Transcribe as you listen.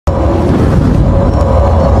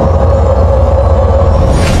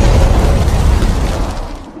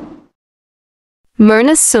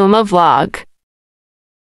Myrna Suma Vlog.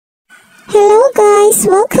 Hello guys,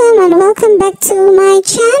 welcome back to my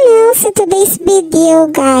channel. So today's video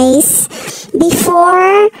guys,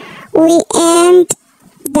 before we end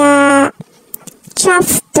the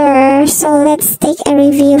chapter, so let's take a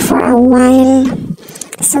review for a while.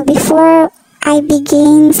 So before I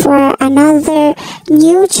begin for another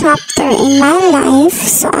new chapter in my life,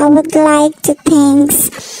 so I would like to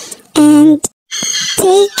thanks and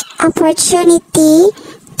take opportunity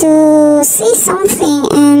to say something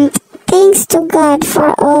and thanks to God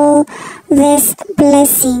for all these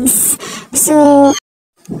blessings. So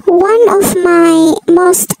one of my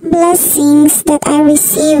most blessings that I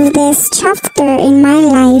received this chapter in my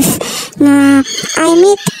life, I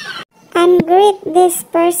meet and greet this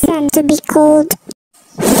person to be called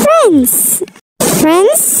friends,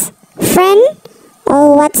 friend,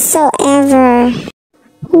 or whatsoever.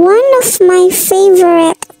 One of my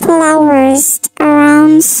favorite flowers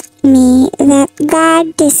around me that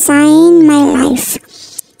God designed my life.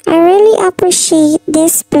 I really appreciate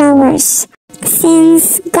these flowers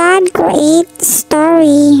since God creates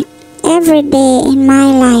story every day in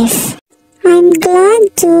my life. I'm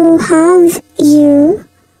glad to have you.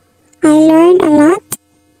 I learned a lot,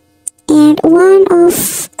 and one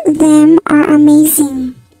of them are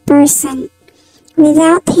amazing person.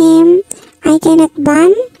 Without him, I cannot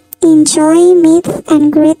bond, enjoy, meet,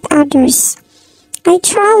 and greet others. I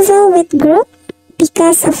travel with group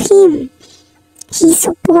because of him. He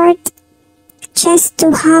support just to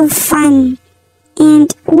have fun.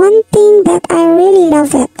 And one thing that I really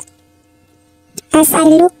love it, as I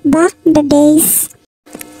look back the days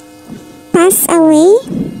pass away,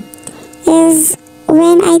 is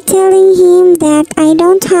when I telling him that I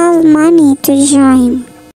don't have money to join.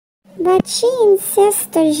 But she insists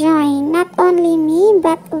to join, not only me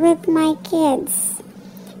but with my kids.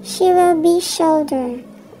 She will be shoulder.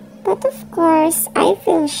 But of course, I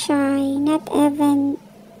feel shy, not even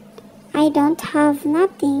I don't have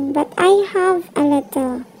nothing, but I have a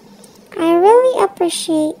little. I really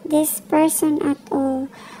appreciate this person at all.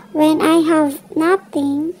 When I have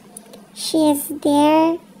nothing, she is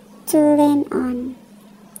there to lean on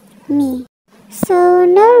me. So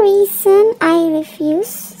no reason I refuse,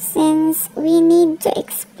 since we need to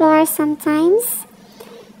explore sometimes.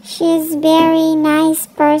 She is very nice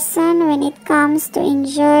person when it comes to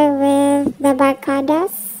enjoy with the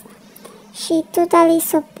barkadas. She totally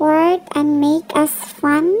support and make us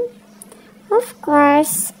fun. Of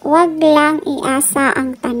course, wag lang iasa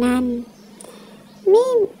ang tanan.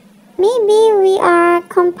 Maybe we are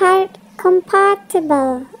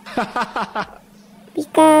compatible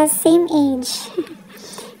because same age.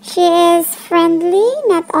 She is friendly,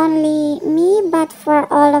 not only me but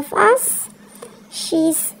for all of us.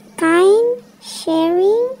 She's kind,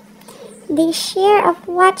 sharing. They share of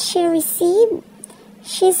what she received.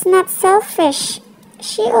 She's not selfish.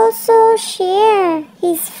 She also share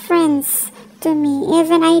his friends to me,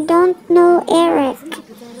 even I don't know Eric.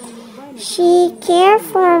 She care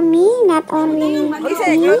for me, not only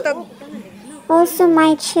me, also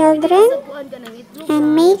my children,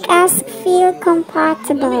 and make us feel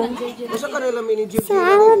comfortable. So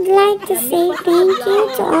I would like to say thank you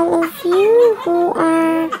to all of you who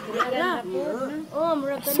are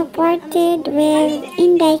supported with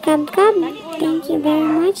Inday Kabkab. Thank you very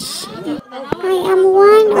much. I am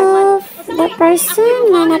one of the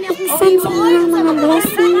person na napiksan sa inyong mga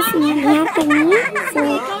blessings na gihatag niya. So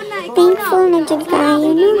thankful na jud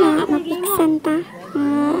kaayo no na mapiksan ta.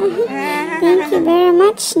 Thank you very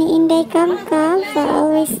much ni Inday Kabkab for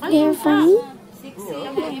always there for me.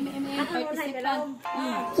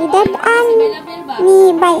 Gidad-an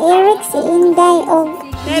ni by Eric si Inday og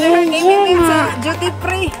Ginger na duty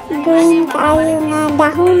free green kaayo nga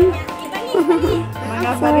dahon.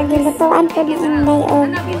 So gilutuan ko ni Inday og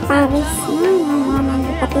Paris na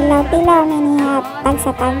patilaw-tilaw na niya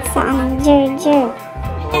tagsa-tagsa ang Ginger.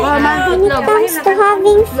 When it comes to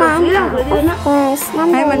having fun, of course,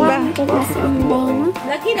 number one to us Inday, no?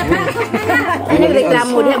 Ano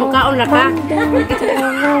reklamo diha mukaon ra ka?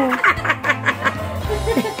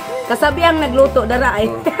 Kasabi ang nagluto dara ay.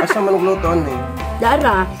 Asa man nagluto ani?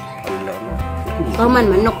 Dara. Paman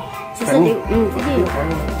manok. Sige.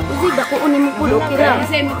 Sige dako ni mo kulo kira.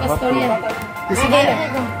 Say mo ka storya. Sige.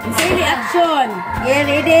 Sige action. Get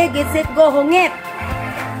ready, get set go hungit.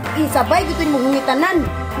 Isabay gito mo hungitanan.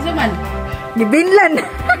 Isa man. Gibinlan.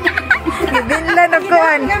 Gibinlan ako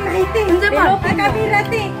an. Unsa man?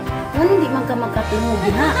 Kabirati. Ano di man ka magkatinog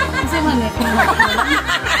ha? Isa man eh.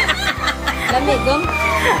 Lami gom.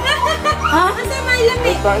 Ha? Asa man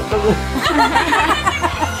lami?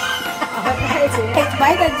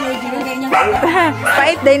 Bye ta George, ganyan.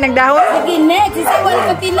 Pait day nagdahon. Sige, next. Isawan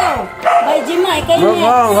ka tilaw. Bye, Jima. Ikay next.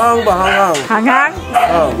 Hang ba, hang. Hanghang.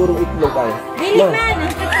 Puro itlog tayo. Dili man.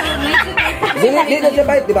 Dili na siya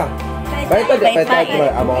bait, di ba? Bait pa, bait pa.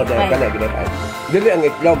 Amo ko dahil ka na, ginapay. Dili ang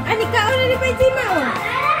itlog. Ani ka na ni Bye, Jima.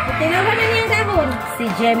 Tinawan na niya dahon. Si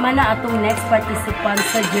Gemma na atong next participant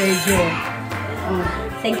sa Georgia.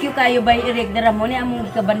 Thank you kayo, Bye, Eric. Daramo ni among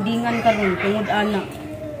kabandingan karon tungod ana.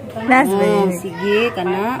 Nas ba? Sige,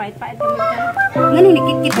 kana. Ngano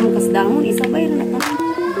nikit-kit ang kasdahon, isa ba yun na ka?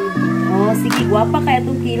 Oh, sige, guwapa kaya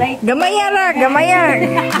itong kilay. Gamayara, gamayar.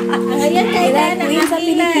 Ayan, kaya na sa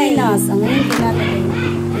Pilipinas. Ang ngayon kinatay.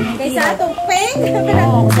 Kaysa itong peng.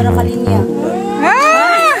 Oo, sa nakalinya.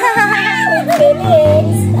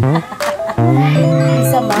 Felix.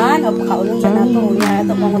 Isa man, o pakaulong siya na ito. Ulihan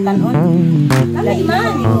ito pang utanon. Lagi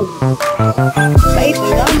man. Bait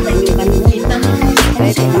lang, dahil yung kanulitan.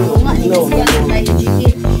 Bait lang ko nga, hindi siya lang na yung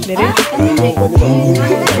chikit.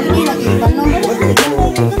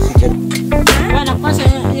 Wala pa sa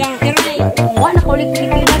ilang eroy. Wala ko ulit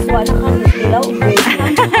Pilipinas. Wala ka ilaw.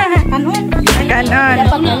 Kanon. Kanon.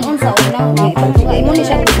 Dapat kanon sa unang. Imo ni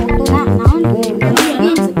siya puto na. Naon.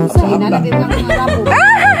 Sa inalagay ng mga rabo.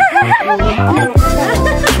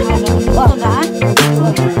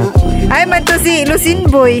 Ay, man to si Lucin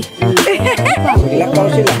Boy.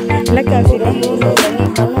 Lakaw sila. Lakaw sila.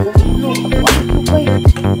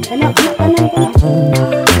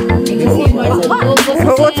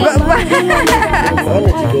 Huot ba ba? Ano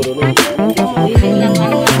siguro nun?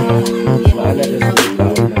 Maala na sa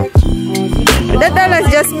tao na. Dadalas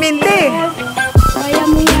Jasmine te. Kaya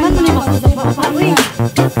mo yan. Ano na masasabi?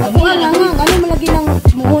 Wala nga. Ano mo lagi ng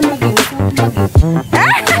muhon lagi?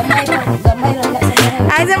 Gamay lang sa ganyan.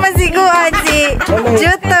 Ay, sa masiguan si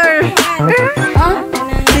Jutor.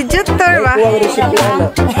 Si Jutor ba? Kuwang recipe ana.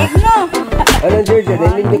 Anong Georgia?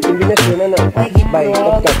 Dahil hindi kombinasyon na na. Bye,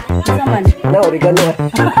 podcast. Saman. Na, oregano.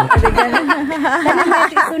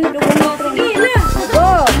 Sunod ko mo.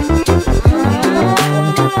 Go!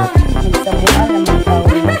 Nagsabuan naman tao.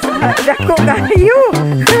 Dako kayo.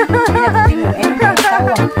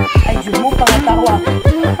 Ay, jumo pa nga tawa.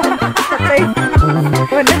 Ay,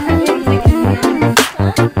 wala.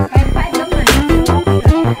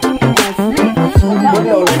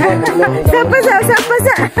 Sapa sa.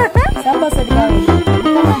 Sapa sa dikaw.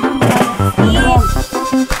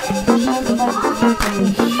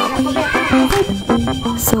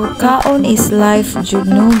 So, kaon is life, you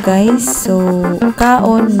know, guys. So,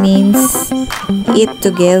 kaon means eat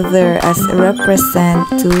together as a represent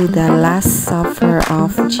to the last supper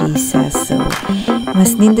of Jesus. So,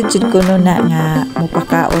 mas nindot jud kuno na nga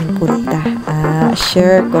mupakaon punta.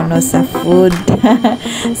 Share kuno sa food,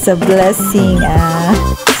 sa blessing.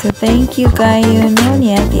 So, thank you kayo no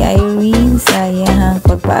ni Ate Irene sa iyang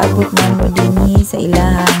pagpaabot mo dinhi sa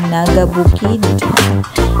ilahang nagabukid.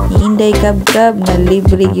 Inday kabkab na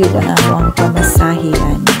libre gyud ang among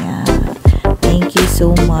pamasahian niya. Thank you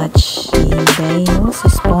so much Inday no sa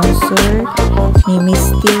sponsor ni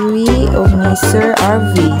Mystery o ni Sir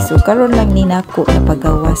RV. So karon lang ni nako na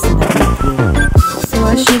pagawas na video. So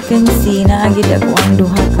as you can see, naagid ako ang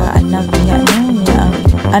duha ka anak niya no, niya ang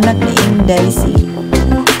anak ni Inday si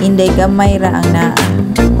Inday gamay ra ang naa.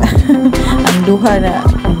 Ang duha na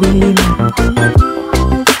bilin.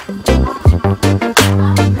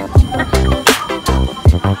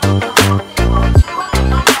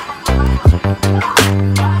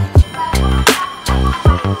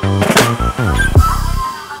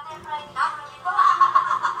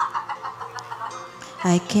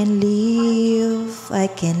 I can live, I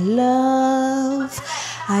can love,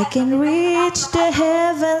 I can reach the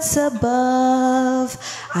heavens above,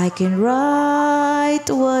 I can right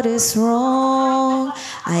what is wrong,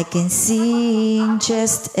 I can sing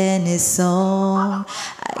just any song,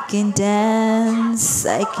 I can dance,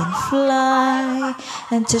 I can fly,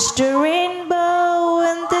 and touch the rainbow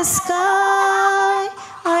in the sky,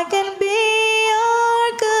 I can be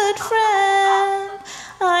your good friend.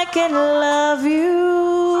 I can love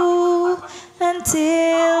you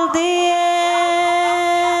until the end.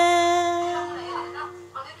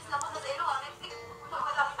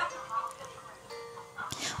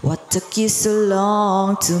 What took you so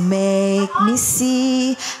long to make me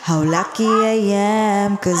see how lucky I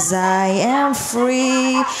am? 'Cause I am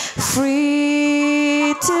free,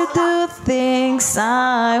 free to do things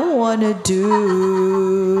I wanna do.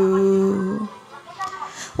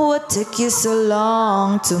 What took you so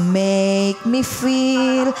long to make me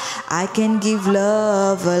feel I can give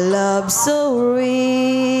love, a love so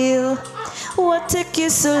real? What took you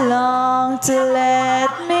so long to let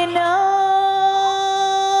me know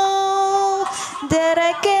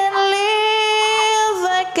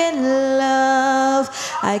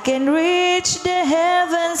I can reach the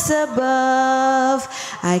heavens above.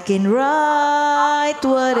 I can write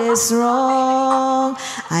what is wrong.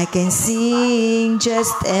 I can sing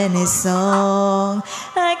just any song.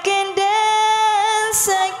 I can dance,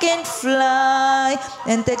 I can fly,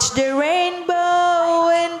 and touch the rainbow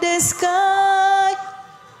in the sky.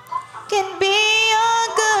 Can be your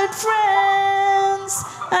good friends.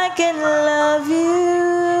 I can love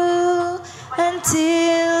you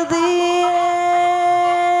until the end.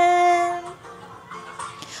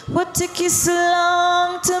 What took you so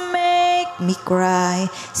long to make me cry?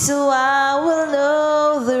 So I will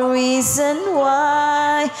know the reason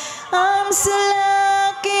why. I'm so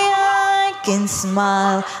lucky I can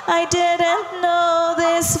smile. I didn't know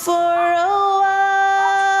this for a while.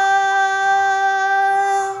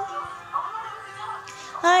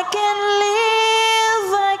 I can live,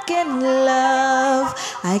 I can love,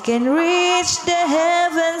 I can reach the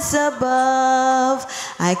heavens above.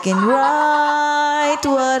 I can write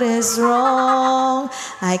what is wrong.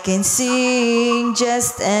 I can sing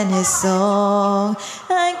just any song.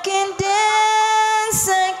 I can dance,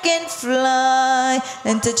 I can fly,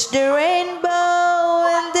 and touch the rainbow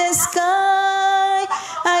in the sky.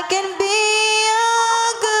 I can be a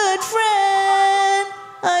good friend.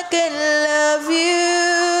 I can love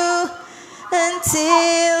you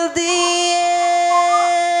until the end.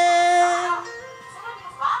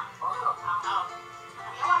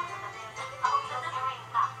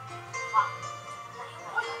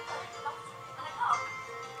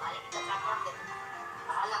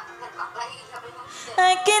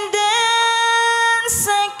 I can dance,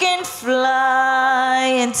 I can fly,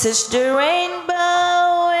 and touch the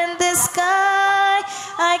rainbow in the sky.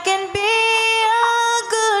 I can be a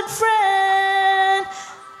good friend.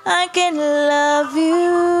 I can love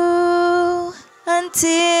you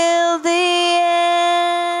until